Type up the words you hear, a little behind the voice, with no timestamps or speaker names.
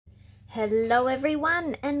Hello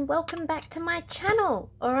everyone and welcome back to my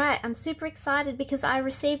channel. Alright, I'm super excited because I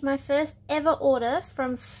received my first ever order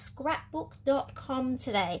from scrapbook.com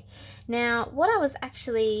today. Now what I was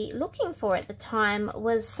actually looking for at the time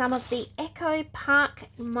was some of the Echo Park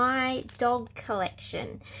My Dog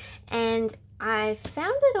collection, and I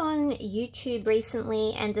found it on YouTube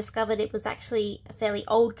recently and discovered it was actually a fairly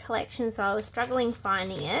old collection, so I was struggling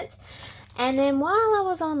finding it. And then while I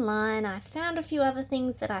was online, I found a few other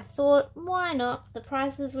things that I thought, why not? The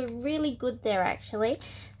prices were really good there actually.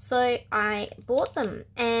 So I bought them,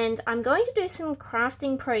 and I'm going to do some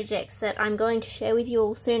crafting projects that I'm going to share with you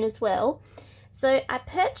all soon as well. So I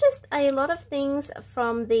purchased a lot of things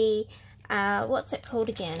from the, what's it called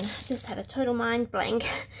again? I just had a total mind blank.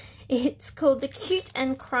 It's called the Cute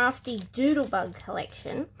and Crafty Doodlebug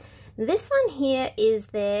collection. This one here is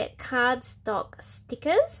their cardstock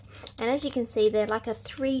stickers, and as you can see they're like a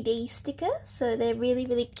 3D sticker, so they're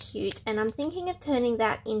really cute, and I'm thinking of turning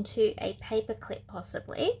that into a paper clip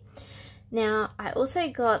possibly. Now I also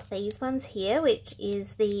got these ones here, which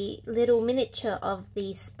is the little miniature of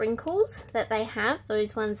the sprinkles that they have,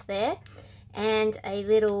 those ones there, and a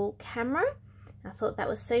little camera. I thought that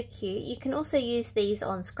was so cute. You can also use these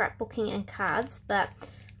on scrapbooking and cards, but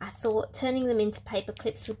I thought turning them into paper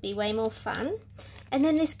clips would be way more fun. And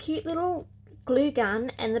then this cute little glue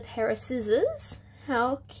gun and the pair of scissors.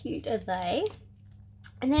 How cute are they?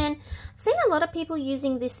 And then I've seen a lot of people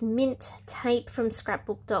using this mint tape from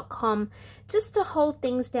scrapbook.com just to hold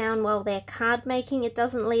things down while they're card making. It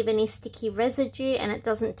doesn't leave any sticky residue and it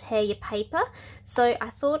doesn't tear your paper. So I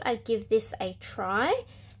thought I'd give this a try,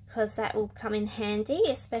 because that will come in handy,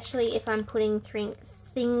 especially if I'm putting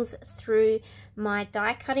things through my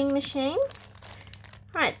die cutting machine.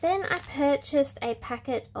 Right, then I purchased a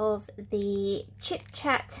packet of the Chit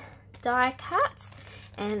Chat die cuts,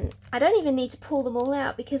 and I don't even need to pull them all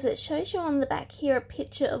out because it shows you on the back here a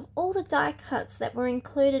picture of all the die cuts that were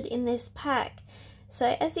included in this pack.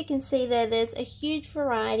 So as you can see there's a huge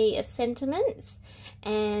variety of sentiments,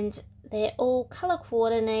 and they're all color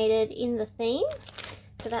coordinated in the theme.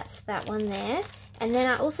 So that's that one there. And then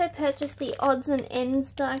I also purchased the odds and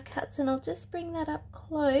ends die cuts, and I'll just bring that up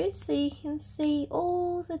close so you can see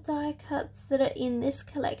all the die cuts that are in this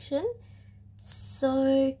collection.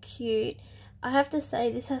 So cute. I have to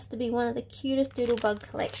say this has to be one of the cutest Doodlebug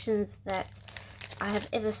collections that I have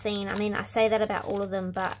ever seen. I mean, I say that about all of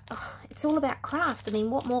them, but it's all about craft. I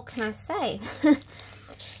mean, what more can I say?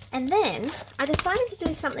 And then I decided to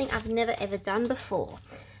do something I've never ever done before.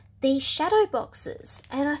 These shadow boxes,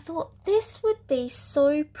 and I thought this would be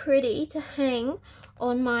so pretty to hang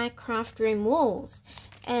on my craft room walls,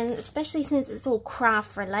 and especially since it's all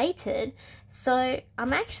craft related. So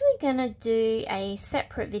I'm actually gonna do a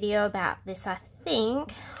separate video about this, I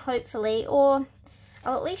think, hopefully, or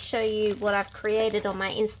I'll at least show you what I've created on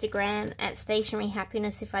my Instagram at Stationery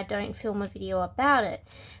Happiness if I don't film a video about it.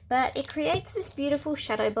 But it creates this beautiful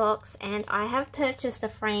shadow box, and I have purchased a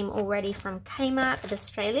frame already from Kmart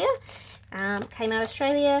Australia.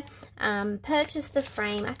 Purchased the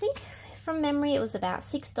frame, I think from memory it was about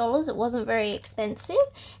 $6. It wasn't very expensive,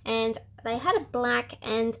 and they had a black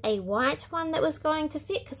and a white one that was going to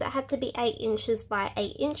fit because it had to be 8 inches by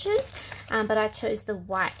 8 inches, but I chose the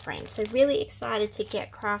white frame. So really excited to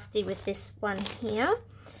get crafty with this one here.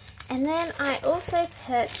 And then I also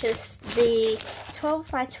purchased the 12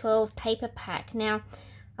 by 12 paper pack. Now,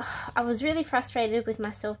 I was really frustrated with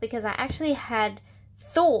myself because I actually had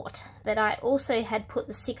thought that I also had put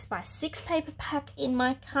the 6 by 6 paper pack in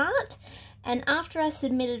my cart. And after I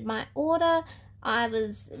submitted my order, I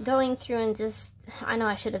was going through and just, I know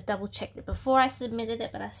I should have double checked it before I submitted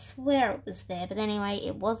it, but I swear it was there. But anyway,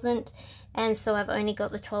 it wasn't. And so I've only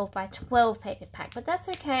got the 12 by 12 paper pack, but that's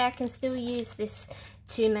okay. I can still use this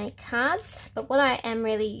to make cards, but what I am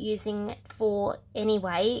really using it for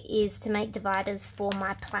anyway is to make dividers for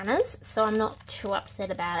my planners, so I'm not too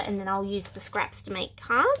upset about it. And then I'll use the scraps to make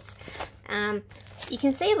cards. You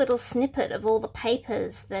can see a little snippet of all the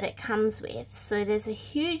papers that it comes with. So there's a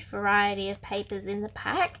huge variety of papers in the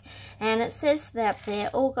pack, and it says that they're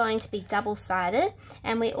all going to be double-sided,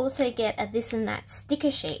 and we also get a this and that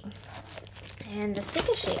sticker sheet. And the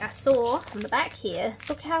sticker sheet I saw on the back here,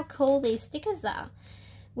 look how cool these stickers are.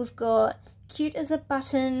 We've got cute as a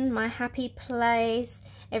button, my happy place,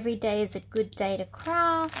 every day is a good day to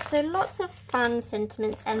craft. So lots of fun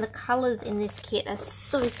sentiments, and the colours in this kit are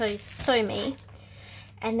so me.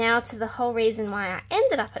 And now to the whole reason why I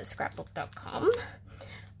ended up at scrapbook.com.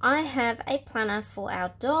 I have a planner for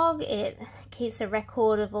our dog. It keeps a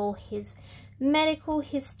record of all his medical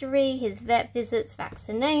history, his vet visits,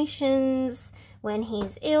 vaccinations, when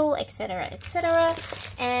he's ill, etc, etc.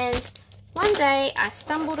 And day I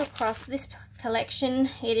stumbled across this collection.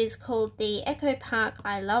 It is called the Echo Park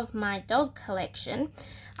I Love My Dog collection.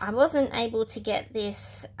 I wasn't able to get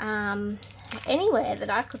this anywhere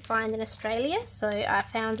that I could find in Australia, so I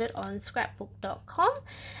found it on scrapbook.com.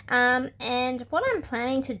 And what I'm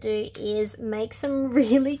planning to do is make some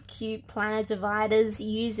really cute planner dividers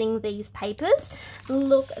using these papers.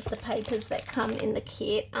 Look at the papers that come in the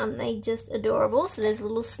kit. Aren't they just adorable? So there's a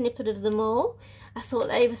little snippet of them all. I thought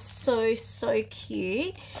they were so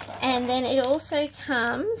cute. And then it also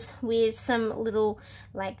comes with some little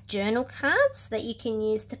like journal cards that you can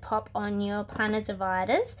use to pop on your planner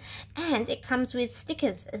dividers, and it comes with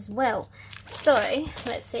stickers as well. So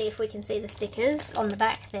let's see if we can see the stickers on the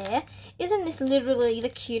back there. Isn't this literally the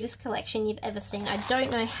cutest collection you've ever seen? I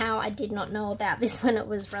don't know how I did not know about this when it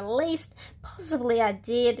was released. Possibly I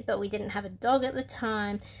did, but we didn't have a dog at the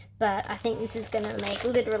time. But I think this is going to make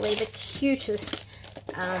literally the cutest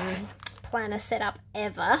planner setup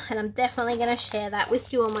ever, and I'm definitely going to share that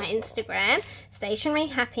with you on my Instagram, Stationery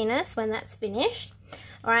Happiness, when that's finished.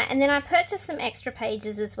 Alright, and then I purchased some extra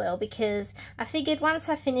pages as well, because I figured once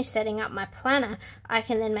I finish setting up my planner, I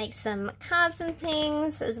can then make some cards and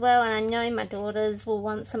things as well, and I know my daughters will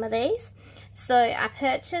want some of these. So I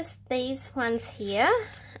purchased these ones here,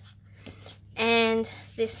 and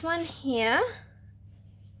this one here.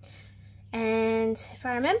 And if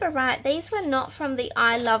I remember right, these were not from the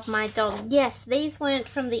I Love My Dog. Yes, these weren't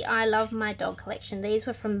from the I Love My Dog collection. These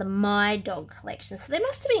were from the My Dog collection. So there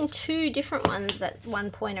must have been two different ones at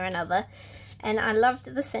one point or another. And I loved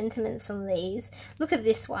the sentiments on these. Look at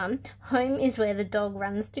this one. Home is where the dog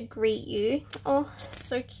runs to greet you. Oh,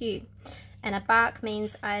 so cute. And a bark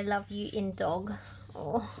means I love you in dog.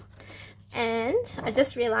 Oh. And I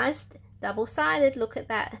just realized, double-sided, look at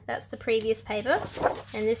that, that's the previous paper,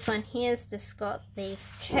 and this one here's just got the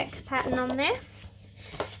check pattern on there.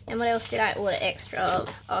 And what else did I order extra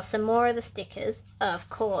of? Oh, some more of the stickers, of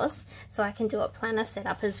course, so I can do a planner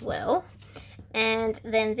setup as well. And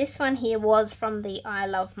then this one here was from the I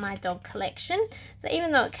Love My Dog collection, so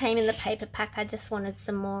even though it came in the paper pack, I just wanted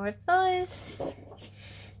some more of those.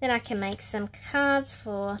 Then I can make some cards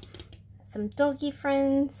for some doggy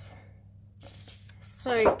friends.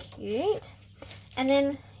 So cute. And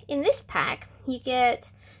then in this pack you get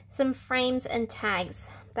some frames and tags.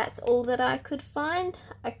 That's all that I could find.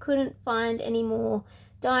 I couldn't find any more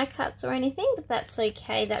die cuts or anything, but that's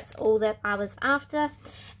okay. That's all that I was after.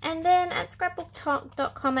 And then at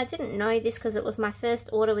scrapbook.com, I didn't know this because it was my first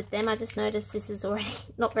order with them. I just noticed this is already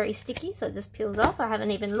not very sticky, so it just peels off. I haven't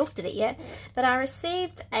even looked at it yet, but I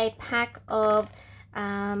received a pack of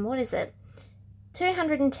what is it,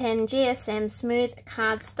 210 GSM smooth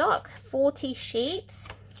cardstock, 40 sheets.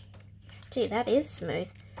 Gee, that is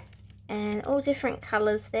smooth. And all different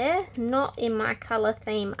colours there. Not in my colour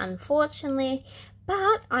theme, unfortunately,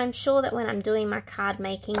 but I'm sure that when I'm doing my card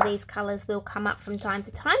making, these colours will come up from time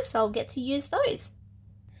to time, so I'll get to use those.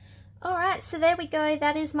 Alright, so there we go.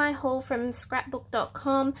 That is my haul from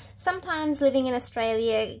scrapbook.com. Sometimes living in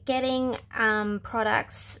Australia, getting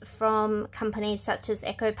products from companies such as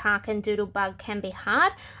Echo Park and Doodlebug can be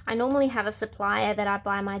hard. I normally have a supplier that I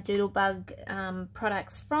buy my Doodlebug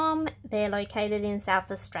products from. They're located in South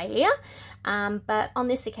Australia. But on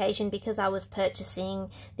this occasion, because I was purchasing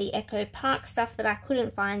the Echo Park stuff that I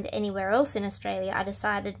couldn't find anywhere else in Australia, I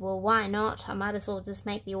decided, well, why not? I might as well just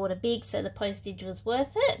make the order big so the postage was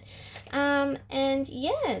worth it. And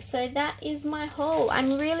yeah, so that is my haul.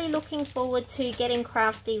 I'm really looking forward to getting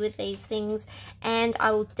crafty with these things, and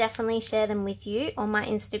I will definitely share them with you on my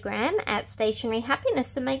Instagram at Stationery Happiness,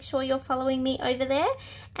 so make sure you're following me over there.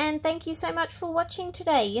 And thank you so much for watching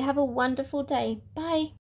today. You have a wonderful day. Bye.